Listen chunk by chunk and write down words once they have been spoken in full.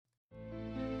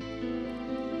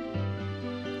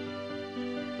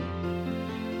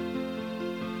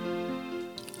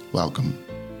Welcome.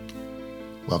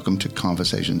 Welcome to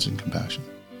Conversations in Compassion,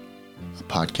 a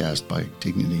podcast by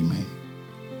Dignity Maine,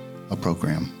 a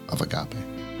program of Agape,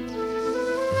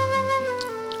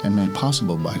 and made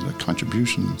possible by the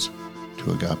contributions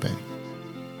to Agape.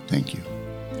 Thank you.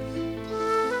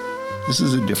 This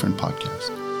is a different podcast.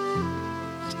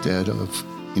 Instead of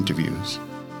interviews,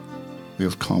 we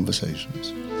have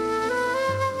conversations.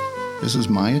 This is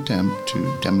my attempt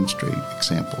to demonstrate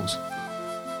examples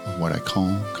of what I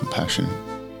call compassionate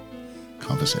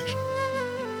conversation.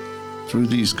 Through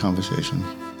these conversations,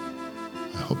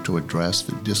 I hope to address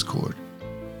the discord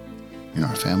in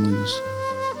our families,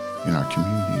 in our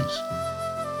communities,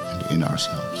 and in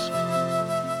ourselves.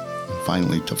 And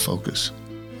finally, to focus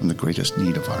on the greatest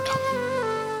need of our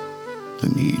time, the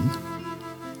need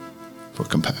for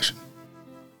compassion.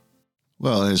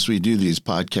 Well, as we do these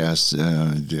podcasts,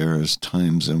 there's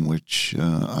times in which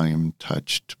I am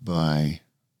touched by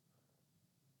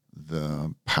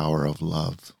the power of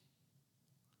love,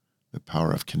 the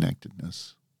power of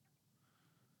connectedness,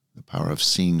 the power of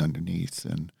seeing underneath.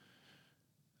 And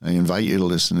I invite you to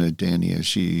listen to Dani as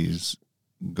she's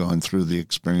gone through the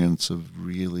experience of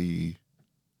really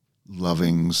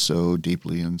loving so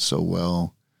deeply and so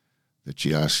well that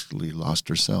she actually lost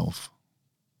herself.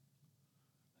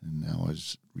 And now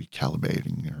is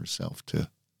recalibrating herself to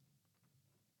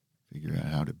figure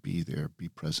out how to be there, be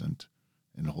present,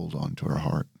 and hold on to her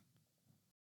heart.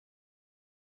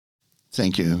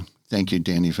 Thank you. Thank you,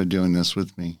 Dani, for doing this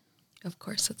with me. Of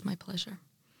course, it's my pleasure.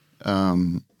 I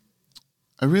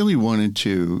really wanted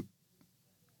to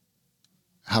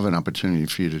have an opportunity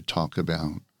for you to talk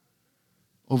about,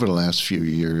 over the last few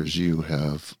years, you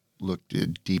have looked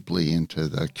deeply into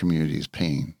the community's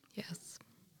pain. Yes.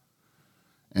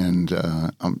 And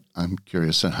I'm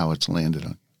curious on how it's landed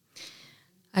on.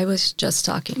 I was just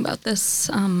talking about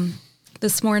this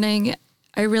this morning.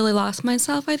 I really lost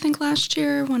myself, I think, last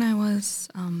year when I was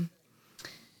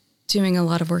doing a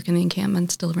lot of work in the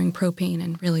encampments, delivering propane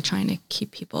and really trying to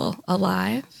keep people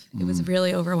alive. It was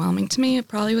really overwhelming to me. It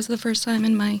probably was the first time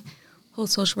in my whole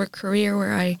social work career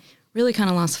where I really kind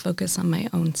of lost focus on my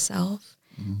own self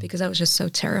because I was just so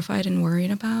terrified and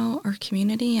worried about our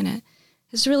community. And it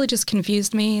has really just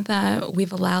confused me that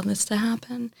we've allowed this to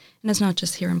happen. And it's not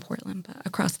just here in Portland, but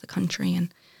across the country.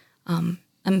 And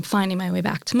I'm finding my way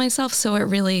back to myself. So it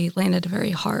really landed very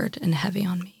hard and heavy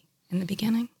on me in the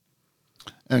beginning.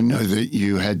 I know that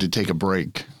you had to take a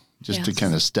break just to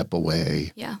kind of step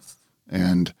away. Yes.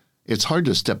 And it's hard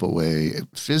to step away.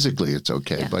 Physically, it's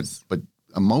okay. Yes. But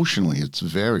emotionally, it's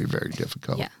very, very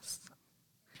difficult. Yes.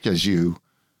 Because you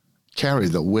carry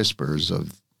the whispers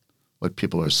of what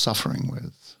people are suffering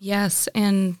with. Yes.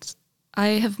 And I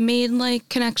have made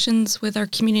connections with our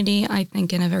community, I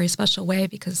think, in a very special way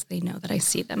because they know that I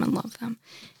see them and love them.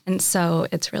 And so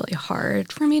it's really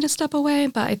hard for me to step away,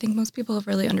 but I think most people have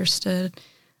really understood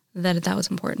that was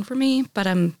important for me, but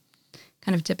I'm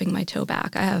kind of dipping my toe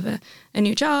back. I have a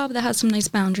new job that has some nice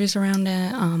boundaries around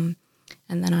it, and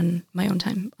then on my own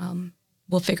time,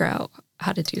 we'll figure out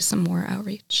how to do some more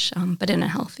outreach, but in a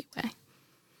healthy way.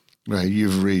 Right.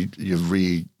 You've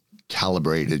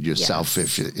recalibrated yourself,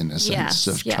 if in a sense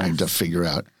of trying to figure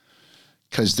out,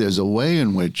 because there's a way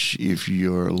in which if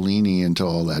you're leaning into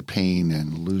all that pain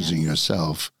and losing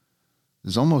yourself,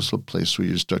 there's almost a place where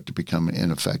you start to become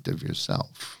ineffective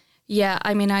yourself. Yeah,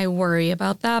 I mean, I worry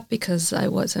about that because I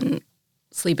wasn't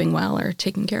sleeping well or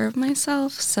taking care of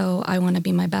myself. So I want to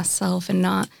be my best self and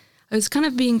not, I was kind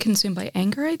of being consumed by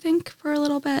anger, I think, for a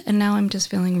little bit. And now I'm just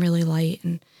feeling really light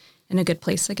and in a good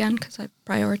place again because I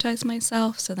prioritize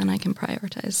myself. So then I can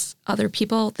prioritize other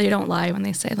people. They don't lie when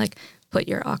they say, put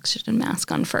your oxygen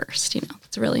mask on first.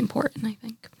 It's really important, I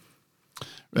think.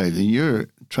 Right. And you're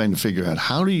trying to figure out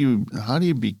how do you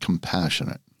be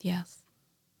compassionate? Yes.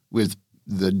 With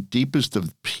the deepest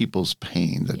of people's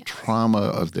pain, the trauma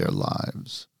of their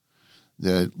lives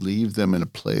that leave them in a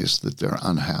place that they're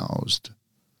unhoused.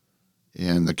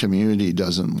 And the community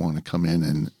doesn't want to come in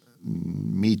and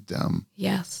meet them.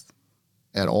 Yes.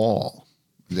 At all.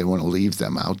 They want to leave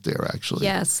them out there, actually.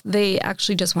 Yes. They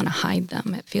actually just want to hide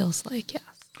them, it feels like, yes.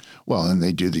 Well, and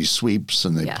they do these sweeps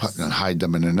and they put and hide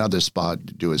them in another spot,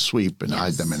 do a sweep and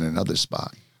hide them in another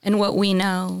spot. And what we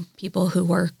know, people who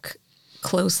work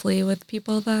closely with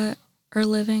people that are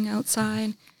living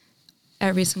outside,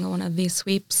 every single one of these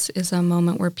sweeps is a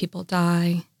moment where people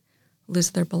die, lose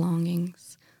their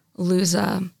belongings, lose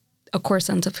a core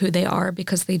sense of who they are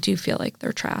because they do feel like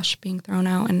they're trash being thrown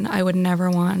out. And I would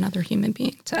never want another human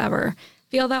being to ever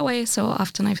feel that way. So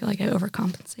often I feel like I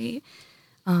overcompensate.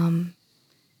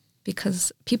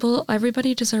 Because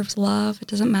everybody deserves love. It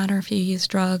doesn't matter if you use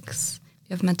drugs, if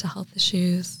you have mental health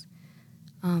issues.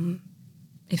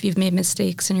 If you've made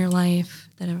mistakes in your life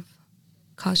that have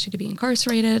caused you to be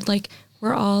incarcerated, like,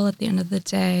 we're all at the end of the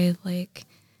day, like,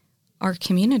 our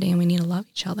community, and we need to love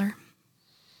each other.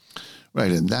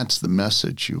 Right, and that's the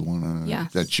message you want to,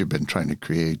 Yes. that you've been trying to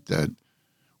create, that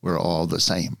we're all the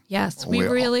same. Yes, we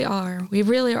really are. We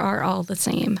really are all the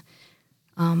same.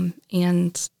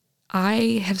 And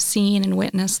I have seen and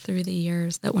witnessed through the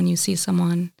years that when you see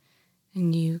someone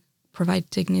and you provide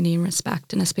dignity and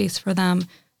respect and a space for them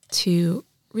to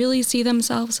really see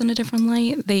themselves in a different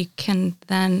light, they can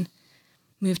then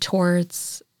move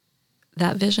towards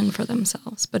that vision for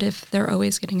themselves. But if they're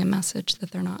always getting a message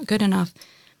that they're not good enough,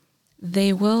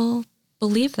 they will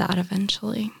believe that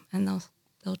eventually, and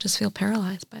they'll just feel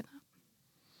paralyzed by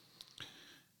that.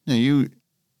 Now, you've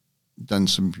done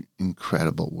some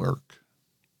incredible work,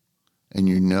 and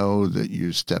you know that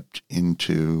you stepped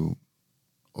into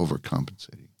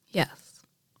overcompensating. Yes.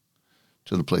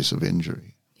 To the place of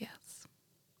injury. Yes.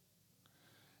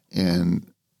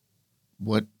 And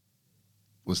what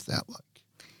was that like?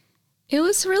 It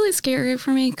was really scary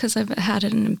for me because I've had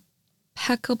an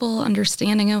impeccable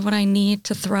understanding of what I need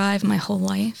to thrive my whole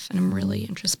life, and I'm really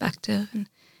introspective. And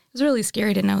it was really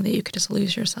scary to know that you could just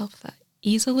lose yourself that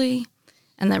easily,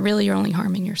 and that really you're only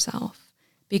harming yourself,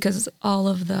 because all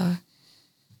of the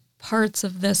parts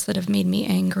of this that have made me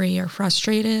angry or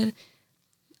frustrated,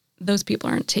 those people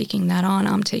aren't taking that on.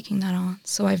 I'm taking that on.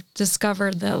 So I've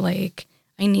discovered that, like,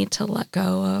 I need to let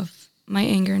go of my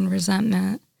anger and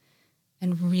resentment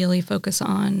and really focus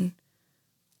on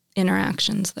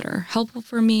interactions that are helpful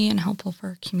for me and helpful for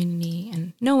our community.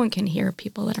 And no one can hear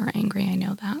people that are angry. I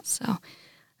know that. So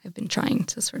I've been trying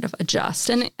to sort of adjust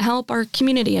and help our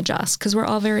community adjust, because we're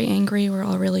all very angry. We're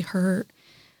all really hurt.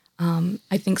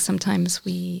 I think sometimes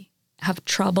we have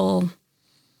trouble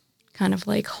kind of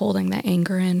like holding that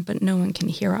anger in, but no one can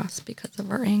hear us because of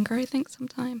our anger, I think,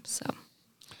 sometimes. So.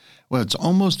 Well, it's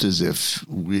almost as if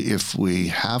we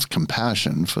have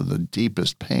compassion for the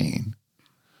deepest pain,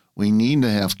 we need to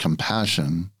have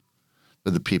compassion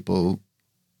for the people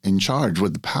in charge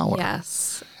with the power.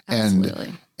 Yes,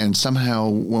 absolutely. And somehow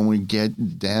when we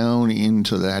get down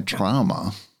into that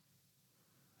trauma,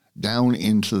 down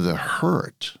into the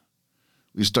hurt,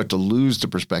 we start to lose the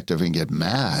perspective and get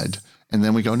mad, and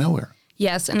then we go nowhere.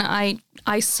 Yes, and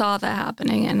I saw that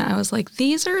happening, and I was like,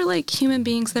 these are like human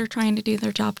beings. They're trying to do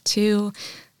their job too.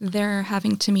 They're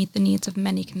having to meet the needs of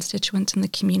many constituents in the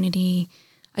community.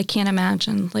 I can't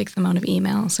imagine like the amount of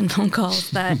emails and phone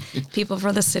calls that people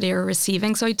for the city are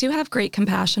receiving. So I do have great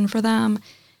compassion for them.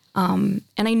 And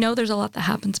I know there's a lot that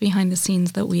happens behind the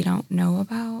scenes that we don't know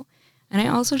about. And I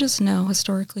also just know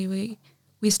historically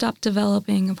we stopped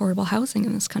developing affordable housing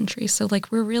in this country. So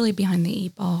like we're really behind the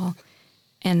 8 ball.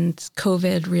 And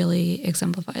COVID really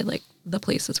exemplified like the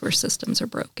places where systems are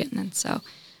broken. And so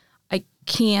I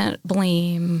can't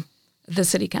blame the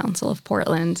city council of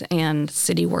Portland and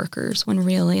city workers when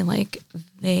really like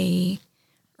they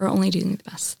are only doing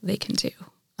the best they can do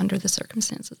under the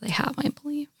circumstances they have, I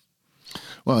believe.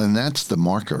 Well, and that's the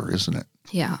marker, isn't it?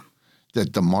 Yeah.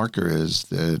 That the marker is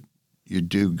that you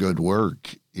do good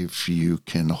work if you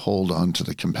can hold on to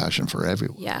the compassion for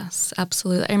everyone. Yes,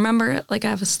 absolutely. I remember, like, I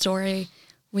have a story.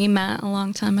 We met a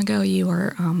long time ago. You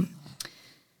were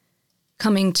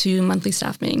coming to monthly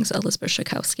staff meetings. Elizabeth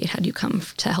Schakowsky had you come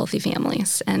to Healthy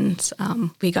Families. And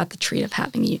we got the treat of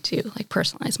having you do, like,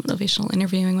 personalized motivational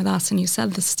interviewing with us. And you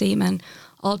said the statement,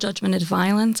 all judgment is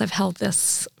violence. I've held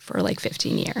this for, like,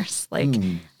 15 years. Like,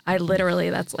 I literally,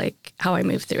 that's, like, how I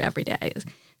move through every day.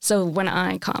 So when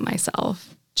I caught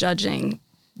myself judging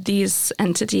these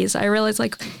entities, I realized,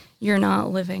 like, you're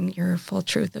not living your full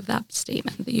truth of that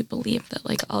statement, that you believe that,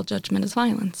 like, all judgment is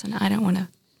violence, and I don't want to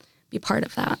be part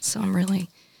of that. So I'm really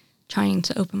trying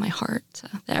to open my heart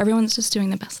to that everyone's just doing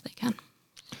the best they can.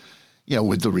 Yeah,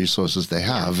 with the resources they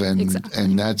have. Yeah, and exactly.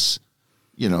 And that's,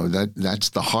 you know, that's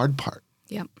the hard part.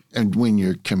 Yep. And when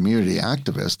you're a community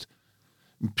activist,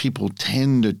 people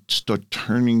tend to start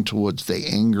turning towards the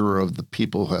anger of the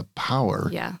people who have power.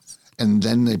 Yes. And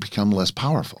then they become less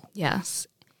powerful. Yes.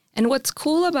 And what's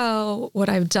cool about what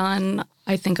I've done,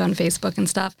 I think, on Facebook and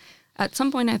stuff, at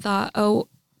some point I thought, oh,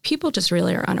 people just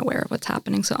really are unaware of what's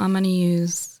happening. So I'm going to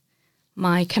use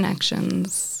my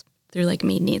connections through, like,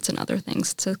 Meet Needs and other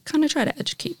things to kind of try to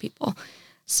educate people.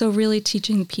 So really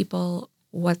teaching people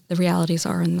what the realities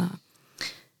are and the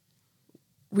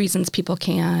reasons people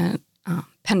can't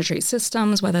penetrate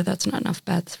systems, whether that's not enough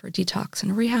beds for detox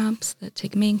and rehabs that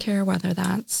take main care, whether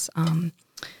that's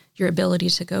your ability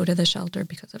to go to the shelter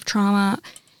because of trauma,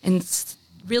 and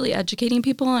really educating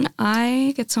people. And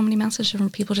I get so many messages from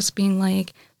people just being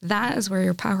like, that is where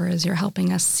your power is. You're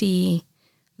helping us see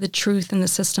the truth in the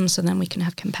system so then we can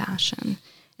have compassion.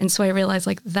 And so I realized,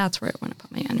 like, that's where I want to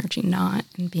put my energy, not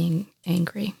in being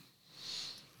angry.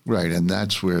 Right, and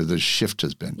that's where the shift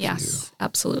has been for you. Yes,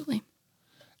 absolutely.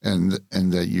 And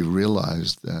that you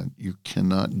realize that you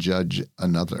cannot judge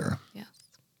another. Yes.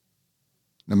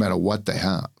 No matter what they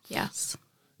have. Yes.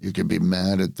 You could be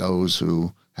mad at those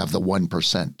who have the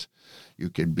 1%. You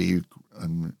could be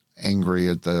angry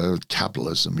at the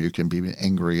capitalism. You can be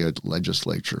angry at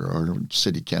legislature or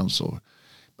city council.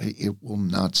 But it will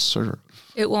not serve.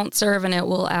 It won't serve, and it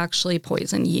will actually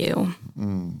poison you.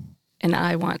 And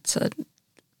I want to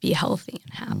be healthy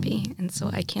and happy. And so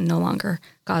I can no longer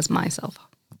cause myself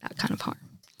that kind of harm.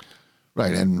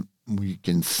 Right. And we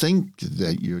can think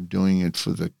that you're doing it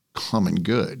for the common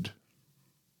good.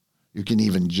 You can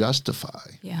even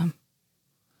justify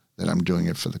that I'm doing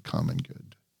it for the common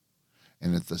good.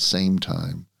 And at the same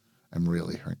time, I'm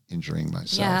really injuring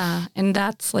myself. Yeah. And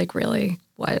that's like really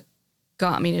what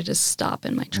got me to just stop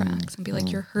in my tracks and be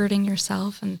like, you're hurting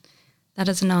yourself. And that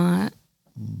is not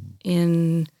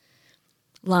in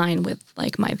line with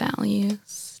like my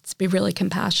values. It's be really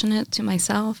compassionate to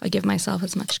myself. I give myself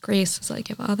as much grace as I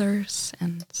give others.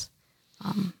 And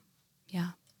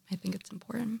I think it's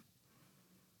important.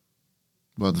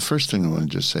 Well, the first thing I want to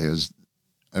just say is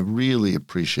I really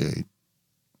appreciate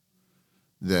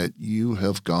that you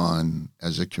have gone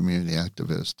as a community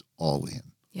activist all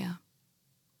in. Yeah.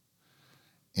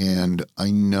 And I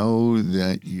know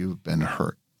that you've been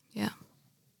hurt. Yeah.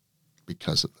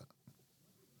 Because of that.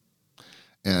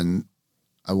 And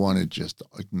I want to just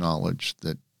acknowledge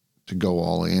that to go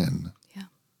all in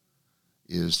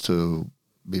is to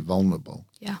be vulnerable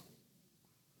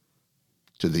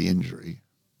to the injury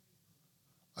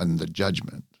and the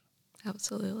judgment.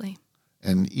 Absolutely.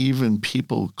 And even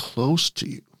people close to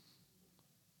you,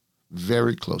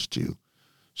 very close to you,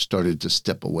 started to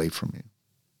step away from you.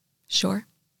 Sure.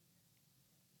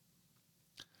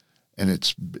 And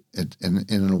and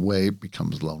in a way, it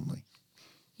becomes lonely.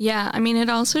 Yeah, I mean, it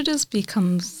also just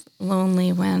becomes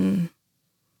lonely when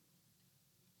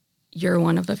you're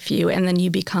one of the few, and then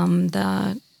you become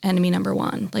the enemy number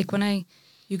one. Like when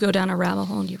you go down a rabbit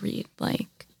hole and you read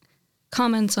like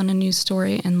comments on a news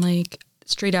story, and like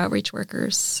street outreach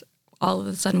workers, all of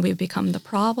a sudden we've become the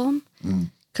problem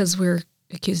because we're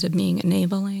accused of being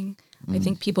enabling. I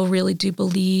think people really do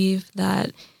believe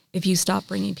that if you stop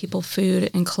bringing people food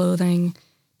and clothing,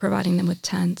 providing them with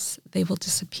tents, they will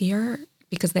disappear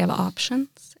because they have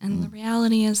options. And the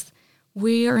reality is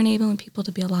we are enabling people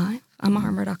to be alive. I'm a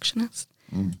harm reductionist.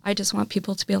 I just want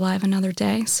people to be alive another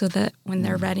day so that when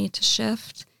they're ready to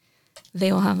shift,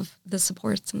 they will have the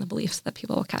supports and the beliefs that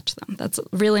people will catch them. That's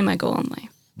really my goal in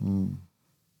life.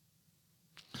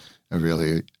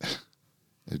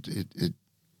 It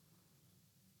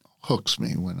hooks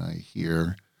me when I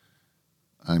hear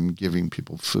I'm giving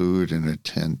people food and a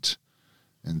tent,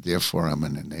 and therefore I'm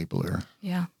an enabler.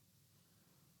 Yeah.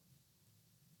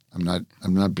 I'm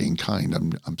not being kind.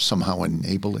 I'm somehow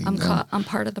enabling them. I'm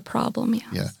part of the problem, yes.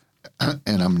 Yeah.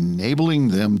 And I'm enabling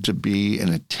them to be in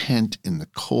a tent in the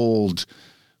cold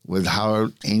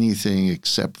without anything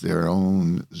except their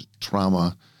own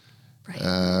trauma.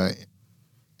 Right.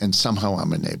 And somehow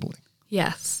I'm enabling.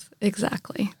 Yes,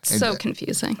 exactly. So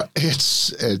confusing.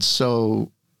 It's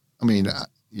so, I mean,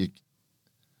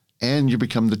 you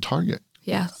become the target.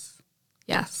 Yes.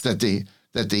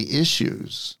 That the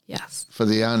issues for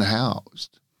the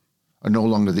unhoused are no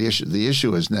longer the issue. The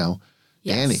issue is now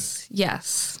Dani.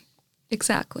 Yes,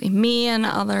 exactly. Me and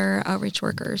other outreach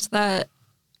workers. That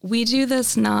we do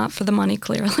this not for the money,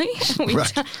 clearly.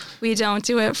 We don't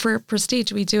do it for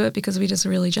prestige. We do it because we just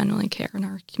really genuinely care in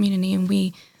our community, and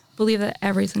we believe that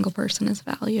every single person is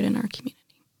valued in our community.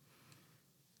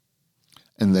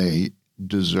 And they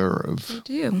deserve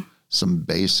some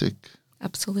basic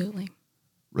absolutely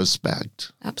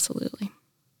respect. Absolutely.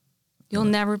 You'll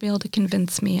never be able to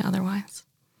convince me otherwise.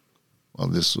 Well,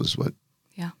 this was what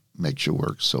makes your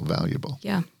work so valuable.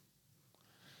 Yeah.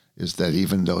 Is that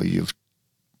even though you've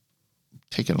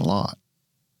taken a lot,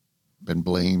 been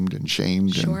blamed and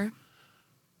shamed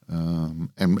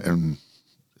and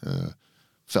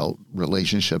felt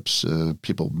relationships,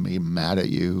 people may be mad at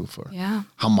you for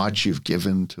how much you've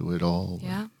given to it all.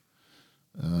 Yeah.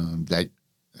 That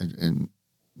and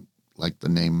like the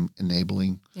name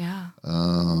enabling. Yeah.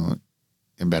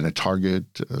 And been a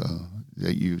target,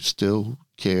 that you still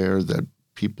care that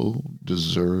people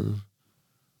deserve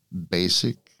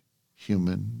basic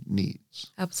human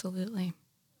needs. Absolutely.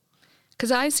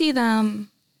 Because I see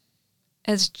them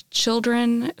as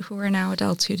children who are now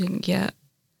adults who didn't get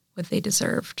what they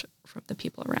deserved from the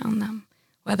people around them,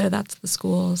 whether that's the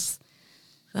schools,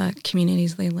 the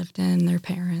communities they lived in, their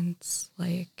parents,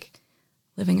 like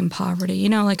living in poverty. You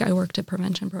know, like I worked a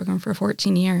prevention program for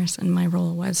 14 years and my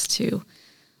role was to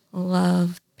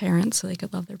love parents so they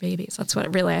could love their babies. That's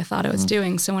what really I thought I was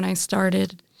doing. So when I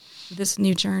started this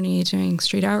new journey doing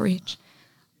street outreach,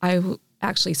 I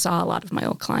actually saw a lot of my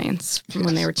old clients from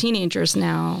when they were teenagers.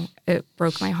 Now it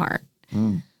broke my heart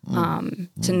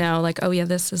to know like, oh yeah,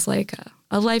 this is like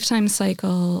a lifetime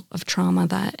cycle of trauma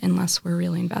that unless we're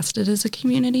really invested as a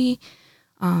community,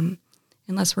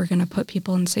 unless we're going to put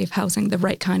people in safe housing, the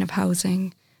right kind of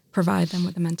housing, provide them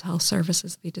with the mental health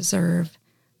services they deserve,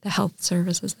 the health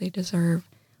services they deserve,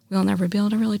 we'll never be able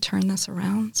to really turn this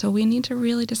around. So we need to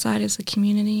really decide as a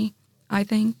community, I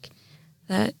think,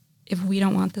 that if we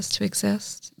don't want this to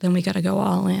exist, then we got to go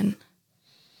all in.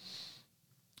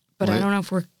 But right. I don't know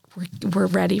if we're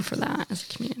ready for that as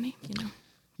a community, you know.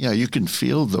 Yeah, you can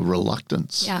feel the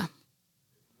reluctance. Yeah.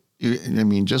 I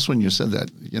mean, just when you said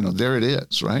that, you know, there it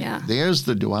is, right? Yeah. There's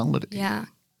the duality. Yeah.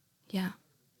 Yeah.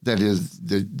 That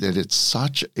it's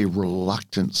such a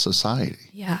reluctant society.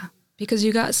 Yeah. Because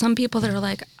you got some people that are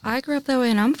like, I grew up that way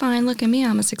and I'm fine. Look at me.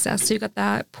 I'm a success. So you got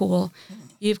that pool.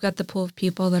 You've got the pool of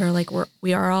people that are like,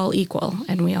 we are all equal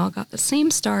and we all got the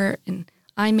same start and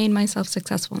I made myself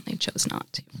successful and they chose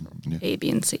not to. Yeah. A,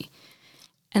 B, and C.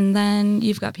 And then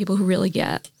you've got people who really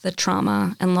get the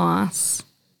trauma and loss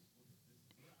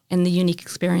and the unique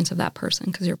experience of that person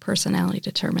because your personality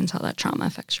determines how that trauma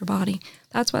affects your body.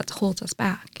 That's what holds us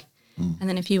back. And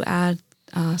then if you add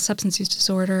substance use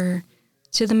disorder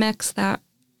to the mix, that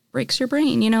breaks your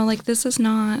brain. You know, like this is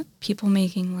not people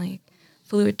making like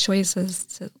fluid choices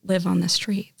to live on the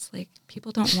streets. Like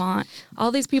people don't want,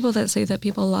 all these people that say that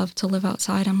people love to live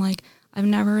outside, I'm like, I've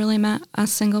never really met a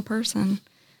single person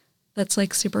that's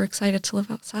like super excited to live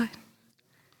outside.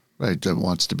 Right, that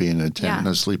wants to be in a tent and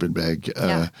a sleeping bag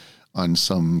on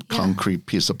some concrete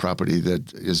piece of property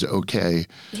that is okay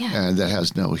and that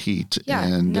has no heat. Yeah,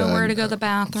 and nowhere to go to the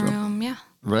bathroom,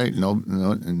 Right, no,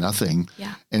 nothing.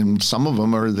 Yeah. And some of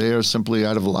them are there simply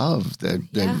out of love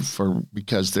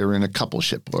because they're in a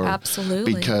coupleship or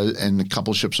absolutely and the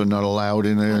coupleships are not allowed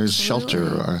in a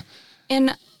shelter.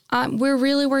 And we're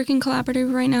really working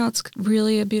collaboratively right now. It's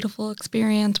really a beautiful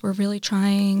experience. We're really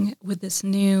trying with this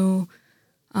new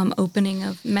opening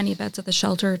of many beds at the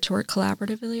shelter to work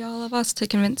collaboratively, all of us, to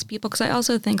convince people. Because I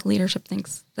also think leadership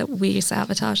thinks that we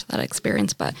sabotage that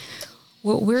experience. But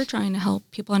what we're trying to help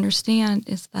people understand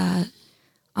is that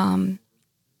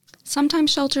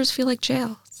sometimes shelters feel like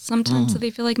jails. Sometimes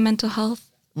they feel like mental health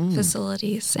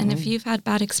facilities. And if you've had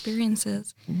bad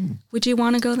experiences, would you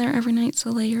want to go there every night to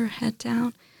lay your head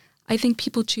down? I think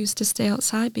people choose to stay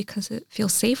outside because it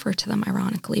feels safer to them,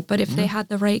 ironically. But if they had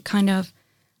the right kind of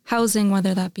housing,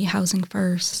 whether that be housing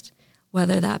first,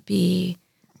 whether that be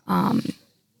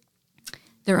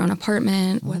their own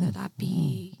apartment, whether that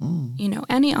be, you know,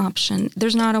 any option,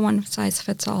 there's not a one size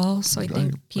fits all. So I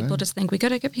think people just think we got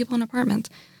to get people in apartments.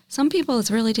 Some people,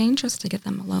 it's really dangerous to get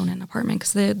them alone in an apartment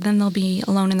because then they'll be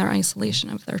alone in their isolation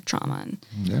of their trauma.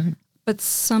 But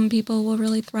some people will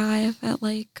really thrive at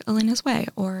like Elena's Way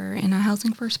or in a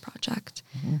housing first project.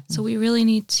 So we really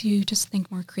need to just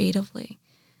think more creatively.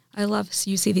 I love,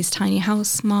 you see these tiny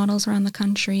house models around the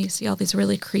country. You see all these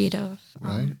really creative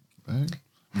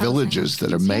villages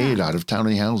that are made out of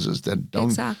tiny houses that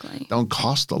don't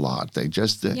cost a lot. They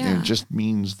just it just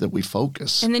means that we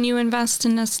focus. And then you invest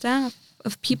in a staff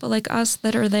of people like us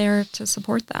that are there to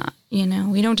support that. You know,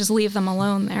 we don't just leave them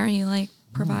alone there. You like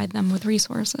provide them with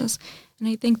resources. And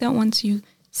I think that once you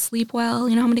sleep well,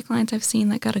 you know how many clients I've seen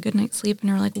that got a good night's sleep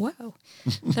and are like, whoa,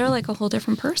 they're like a whole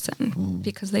different person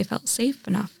because they felt safe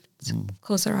enough to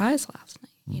close their eyes last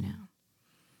night, you know.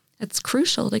 It's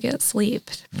crucial to get sleep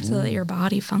so that your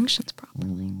body functions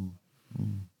properly.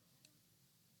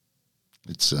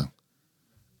 It's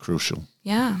crucial.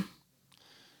 Yeah.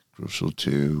 Crucial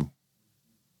to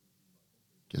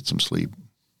get some sleep,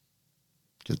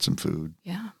 get some food.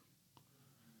 Yeah.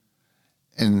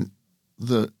 And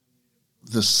the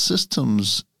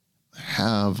systems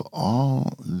have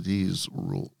all these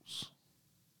rules.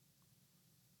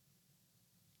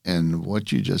 And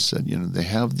what you just said, you know, they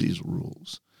have these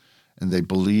rules. And they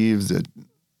believe that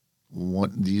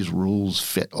these rules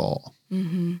fit all.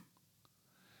 And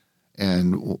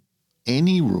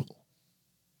any rule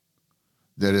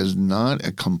that is not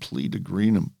a complete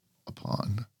agreement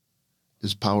upon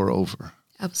is power over.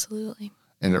 Absolutely.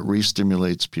 And it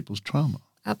re-stimulates people's trauma.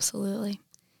 Absolutely.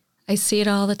 I see it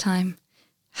all the time.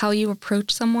 How you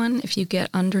approach someone, if you get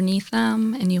underneath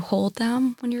them and you hold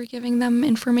them when you're giving them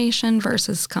information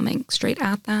versus coming straight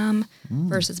at them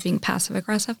versus being passive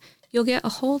aggressive, you'll get a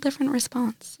whole different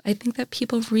response. I think that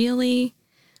people really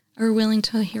are willing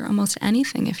to hear almost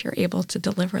anything if you're able to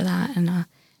deliver that in a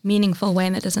meaningful way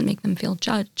that doesn't make them feel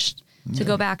judged. To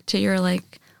go back to your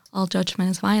like, all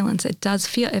judgment is violence.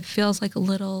 It feels like a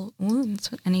little wound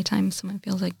anytime someone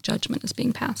feels like judgment is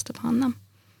being passed upon them.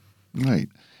 Right.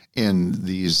 And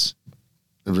these,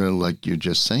 like you're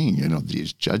just saying,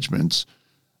 these judgments,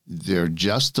 they're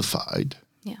justified.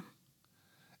 Yeah.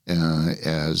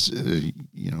 As, a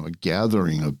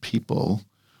gathering of people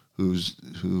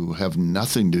who have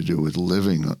nothing to do with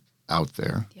living out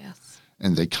there. Yes.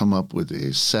 And they come up with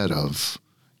a set of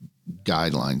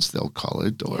guidelines, they'll call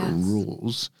it, or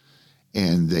rules,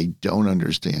 and they don't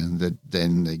understand that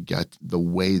then they get the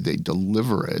way they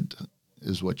deliver it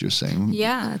is what you're saying.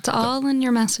 Yeah, it's all in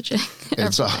your messaging.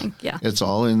 It's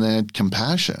all in that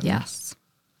compassion. Yes.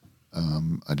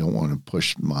 I don't want to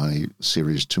push my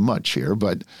series too much here,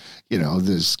 but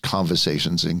there's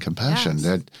conversations in compassion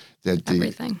that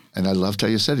everything. And I loved how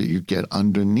you said it. You get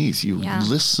underneath. You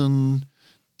listen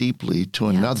deeply to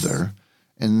another,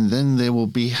 and then they will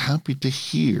be happy to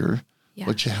hear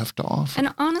what you have to offer.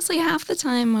 And honestly, half the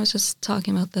time, I was just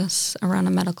talking about this around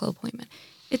a medical appointment.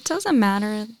 It doesn't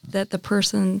matter that the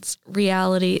person's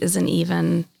reality isn't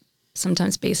even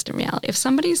sometimes based in reality. If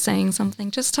somebody's saying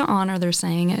something, just to honor they're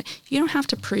saying it, you don't have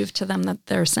to prove to them that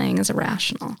they're saying is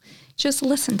irrational. Just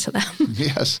listen to them.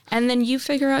 Yes. And then you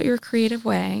figure out your creative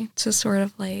way to sort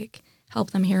of like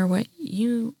help them hear what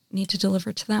you need to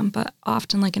deliver to them. But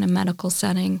often, like in a medical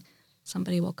setting,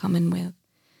 somebody will come in with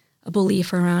a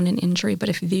belief around an injury. But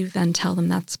if you then tell them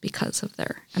that's because of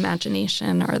their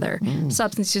imagination or their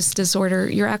substance use disorder,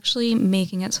 you're actually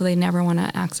making it so they never want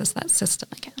to access that system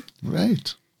again.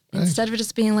 Right. Instead of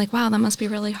just being like, wow, that must be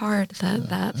really hard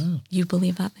that you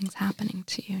believe that thing's happening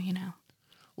to you,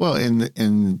 Well,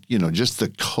 and just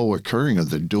the co-occurring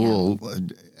of the dual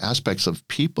aspects of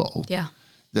people. Yeah.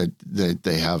 That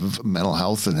they have mental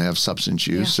health and they have substance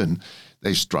use and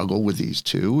they struggle with these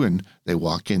two, and they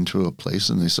walk into a place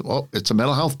and they say, "Oh, it's a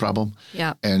mental health problem."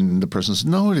 Yeah. And the person says,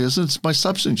 "No, it isn't. It's my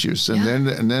substance use." And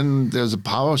then there's a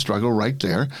power struggle right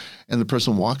there, and the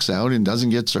person walks out and doesn't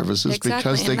get services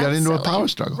because they got into a power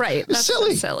struggle. Right. It's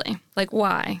silly. So silly. Like,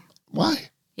 why?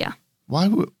 Why? Yeah. Why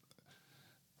would?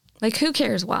 Like, who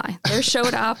cares why? They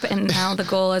showed up, and now the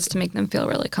goal is to make them feel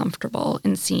really comfortable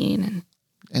and seen.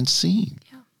 And seen.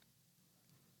 Yeah.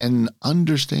 And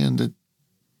understand that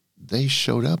they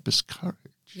showed up as courage.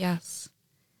 Yes.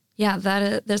 Yeah,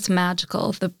 that's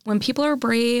magical. When people are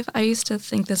brave, I used to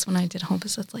think this when I did home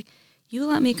visits, like, you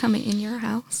let me come in your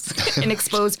house and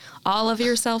expose all of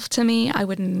yourself to me, I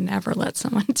would never let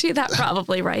someone do that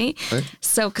probably, right?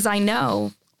 So, because I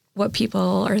know what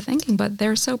people are thinking, but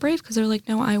they're so brave because they're like,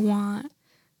 no, I want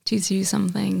to do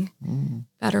something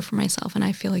better for myself, and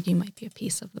I feel like you might be a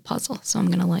piece of the puzzle, so I'm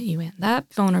going to let you in.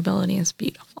 That vulnerability is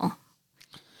beautiful.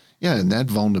 Yeah, and that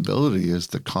vulnerability is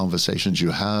the conversations you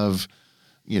have,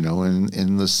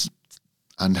 in this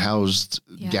unhoused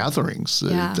gatherings,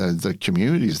 the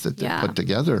communities that they put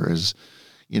together is,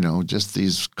 just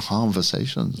these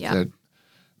conversations that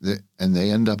and they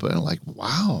end up like,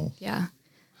 wow. Yeah.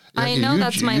 I know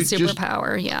that's my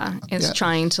superpower, is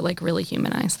trying to like really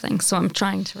humanize things. So I'm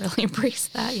trying to really embrace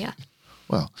that,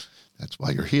 Well, that's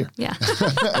why you're here. Yeah.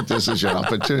 This is your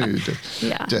opportunity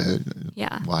to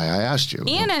why I asked you.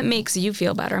 And it makes you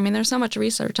feel better. I mean, there's so much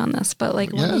research on this, but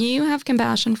like when you have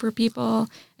compassion for people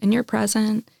and you're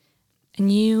present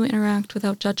and you interact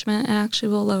without judgment, it actually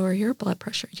will lower your blood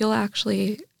pressure.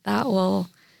 That will,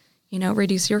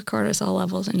 reduce your cortisol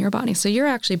levels in your body. So you're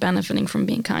actually benefiting from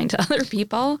being kind to other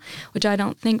people, which I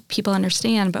don't think people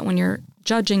understand. But when you're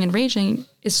judging and raging,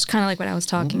 it's kind of like what I was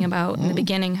talking about in the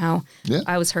beginning, how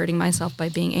I was hurting myself by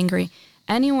being angry.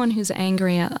 Anyone who's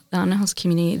angry at the unhoused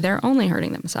community, they're only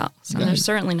hurting themselves. And they're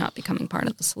certainly not becoming part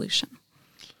of the solution.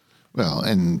 Well,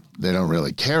 and they don't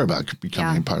really care about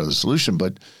becoming part of the solution,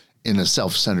 but in a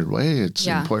self-centered way, it's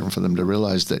important for them to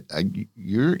realize that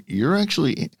you're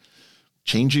actually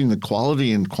changing the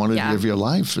quality and quantity of your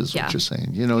life is what you're saying.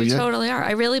 You totally are.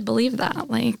 I really believe that.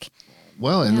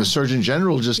 Well, and the Surgeon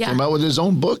General just came out with his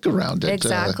own book around it.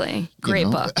 Exactly. Great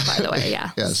book, by the way.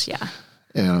 Yeah. Yes. Yeah.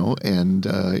 And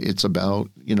it's about,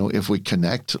 if we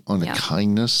connect on a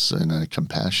kindness and a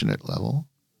compassionate level.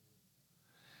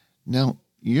 Now,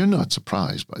 you're not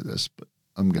surprised by this, but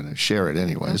I'm going to share it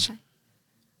anyways. Okay.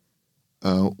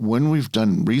 When we've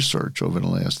done research over the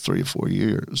last 3 or 4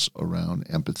 years around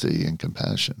empathy and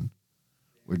compassion,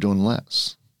 we're doing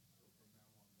less.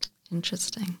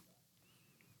 Interesting.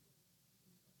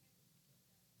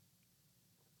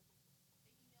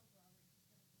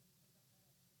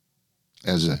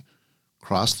 As a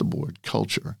across-the-board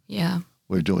culture,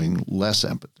 we're doing less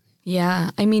empathy. Yeah.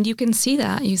 I mean, you can see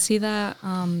that. You see that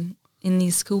in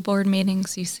these school board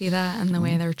meetings. You see that in the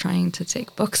way they're trying to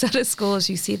take books out of schools.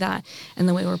 You see that in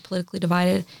the way we're politically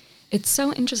divided. It's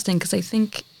so interesting because I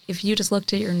think if you just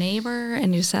looked at your neighbor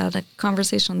and you just had a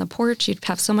conversation on the porch, you'd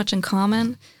have so much in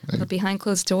common. Right. But behind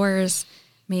closed doors,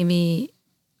 maybe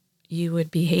you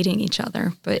would be hating each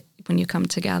other. But when you come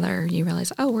together, you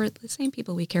realize, oh, we're the same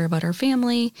people. We care about our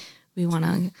family. We want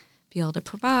to be able to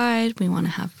provide. We want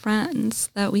to have friends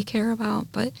that we care about.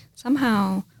 But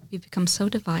somehow we've become so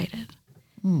divided.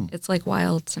 It's like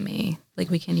wild to me.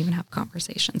 Like we can't even have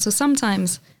conversations. So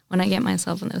sometimes when I get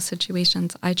myself in those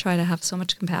situations, I try to have so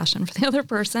much compassion for the other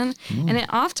person. And it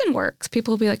often works.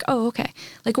 People will be like, oh, okay.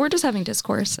 Like we're just having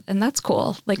discourse and that's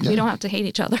cool. Like we don't have to hate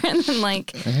each other and then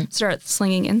like start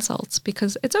slinging insults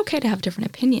because it's okay to have different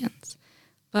opinions.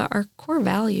 But our core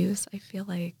values, I feel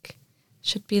like,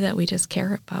 should be that we just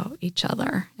care about each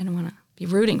other and want to be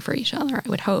rooting for each other, I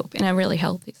would hope, in a really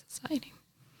healthy society.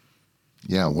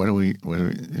 Yeah, I love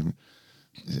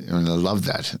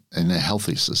that, in a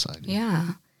healthy society. Yeah.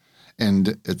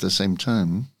 And at the same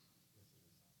time,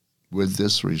 with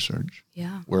this research,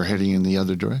 we're heading in the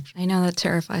other direction. I know, that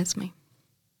terrifies me.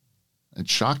 It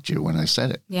shocked you when I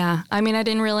said it. Yeah. I mean, I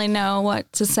didn't really know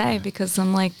what to say because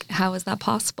I'm like, how is that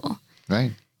possible?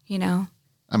 Right. You know?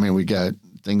 I mean, we got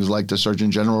things like the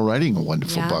Surgeon General writing a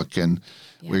wonderful book, and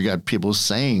we got people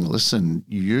saying, listen,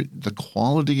 the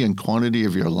quality and quantity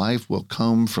of your life will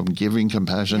come from giving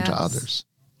compassion to others.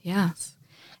 Yes.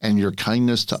 And your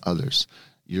kindness to others.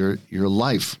 Your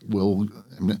life will...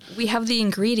 we have the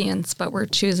ingredients, but we're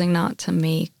choosing not to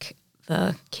make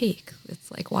the cake. It's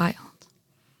like wild.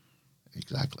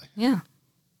 Exactly. Yeah.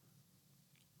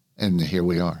 And here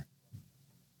we are.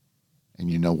 And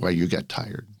you know why you got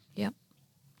tired. Yep.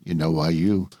 You know why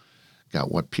you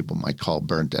got what people might call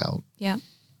burnt out. Yep.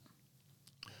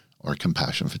 Or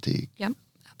compassion fatigue. Yep,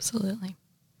 absolutely.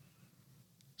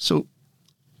 So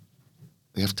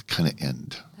we have to kind of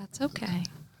end. That's okay.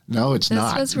 No, it's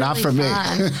not. Was really not for fun. me.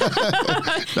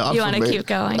 You want to keep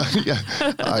going? Yeah,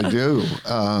 I do.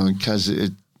 Because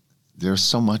there's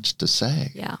so much to say.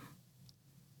 Yeah.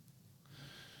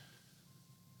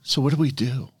 So what do we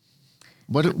do?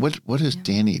 What does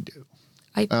Dani do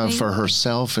I think, for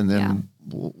herself? And then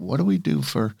what do we do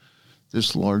for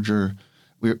this larger...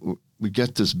 We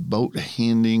get this boat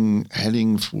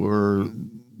heading for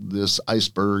this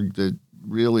iceberg that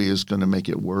really is going to make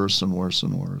it worse and worse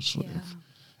and worse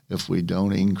if we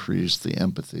don't increase the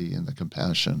empathy and the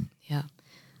compassion. Yeah.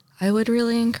 I would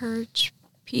really encourage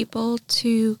people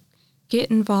to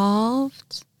get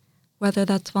involved, whether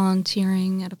that's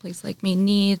volunteering at a place like Meet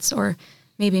Needs or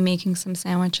maybe making some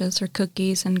sandwiches or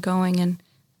cookies and going and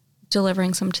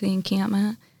delivering some to the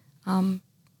encampment.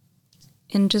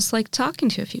 And just like talking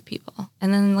to a few people.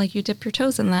 And then like you dip your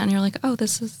toes in that and you're like, oh,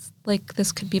 this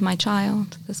could be my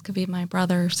child. This could be my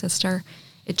brother or sister.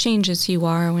 It changes who you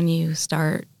are when you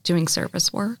start doing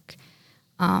service work.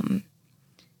 In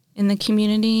the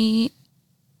community,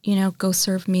 go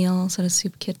serve meals at a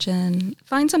soup kitchen.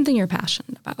 Find something you're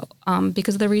passionate about.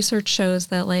 Because the research shows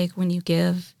that like when you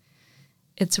give,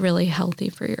 it's really healthy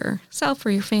for yourself, for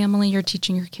your family. You're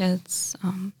teaching your kids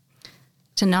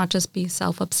to not just be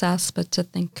self-obsessed, but to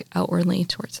think outwardly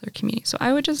towards their community. So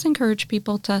I would just encourage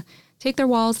people to take their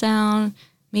walls down,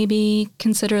 maybe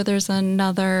consider there's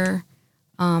another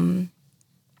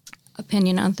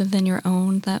opinion other than your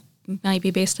own that might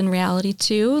be based in reality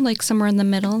too, like somewhere in the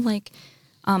middle, like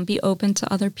be open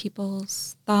to other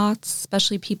people's thoughts,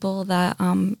 especially people that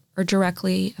are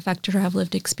directly affected or have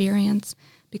lived experience,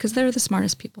 because they're the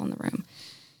smartest people in the room.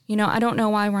 I don't know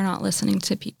why we're not listening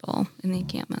to people in the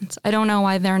encampments. I don't know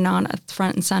why they're not at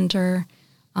front and center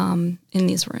in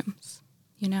these rooms.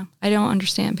 I don't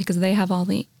understand because they have all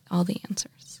the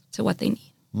answers to what they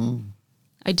need.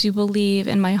 I do believe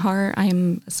in my heart.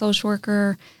 I'm a social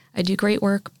worker. I do great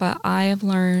work, but I have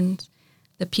learned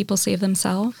that people save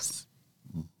themselves.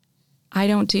 I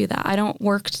don't do that. I don't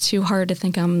work too hard to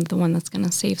think I'm the one that's going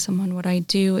to save someone. What I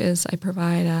do is I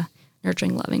provide a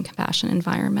nurturing, loving, compassionate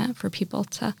environment for people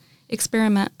to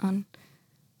experiment on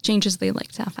changes they'd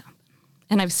like to have happen.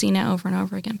 And I've seen it over and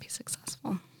over again be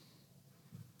successful.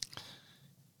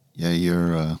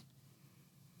 Yeah,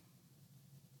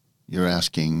 you're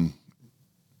asking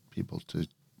people to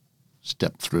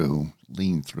step through,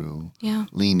 lean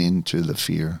lean into the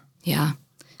fear. Yeah.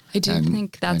 I do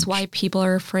think that's why people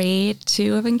are afraid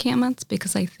too of encampments,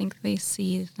 because I think they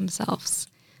see themselves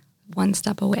one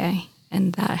step away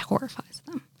and that horrifies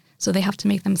them. So they have to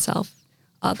make themselves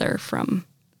other from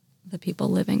the people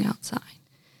living outside.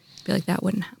 Be like, that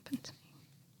wouldn't happen to me.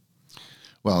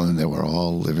 Well, and they were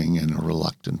all living in a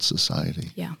reluctant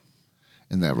society. Yeah.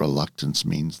 And that reluctance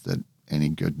means that any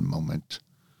good moment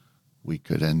we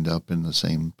could end up in the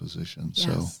same position. Yes.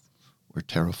 So we're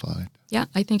terrified. Yeah,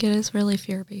 I think it is really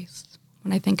fear-based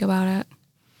when I think about it.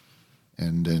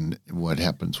 And then what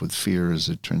happens with fear is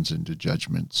it turns into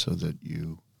judgment so that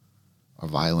you are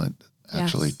violent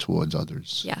actually Yes. towards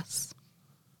others. Yes.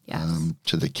 Yes.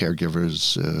 To the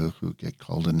caregivers who get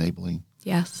called enabling.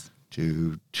 Yes.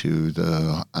 To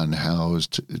the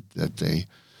unhoused, that they,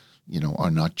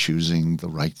 are not choosing the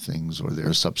right things, or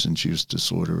their substance use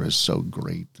disorder is so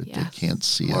great that they can't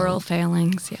see moral out.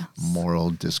 failings. Yes. Moral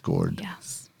discord.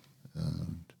 Yes.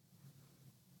 And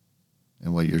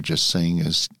what you're just saying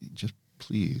is just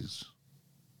please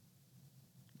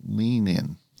lean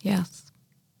in. Yes.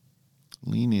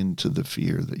 Lean into the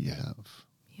fear that you have.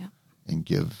 Yep. And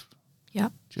give.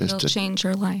 Yep. Just It'll change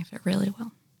your life. It really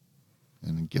will.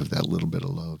 And give that little bit of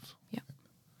love. Yep.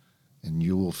 And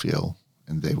you will feel,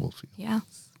 and they will feel.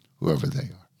 Yes. Whoever they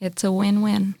are. It's a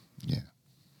win-win. Yeah.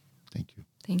 Thank you.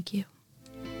 Thank you.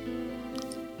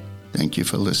 Thank you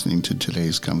for listening to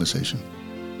today's conversation.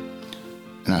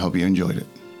 And I hope you enjoyed it.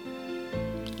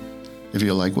 If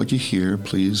you like what you hear,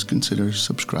 please consider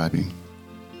subscribing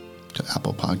to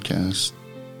Apple Podcasts,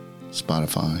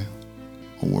 Spotify,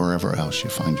 or wherever else you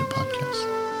find your podcasts.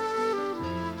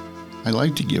 I'd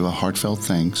like to give a heartfelt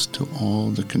thanks to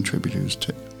all the contributors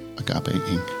to Agape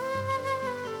Inc.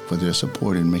 for their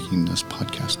support in making this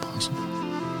podcast possible.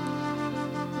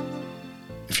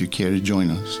 If you care to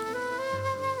join us,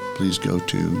 please go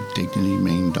to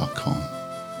dignitymaine.com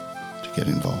to get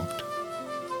involved.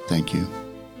 Thank you.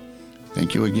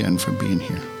 Thank you again for being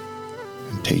here,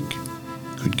 and take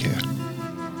good care.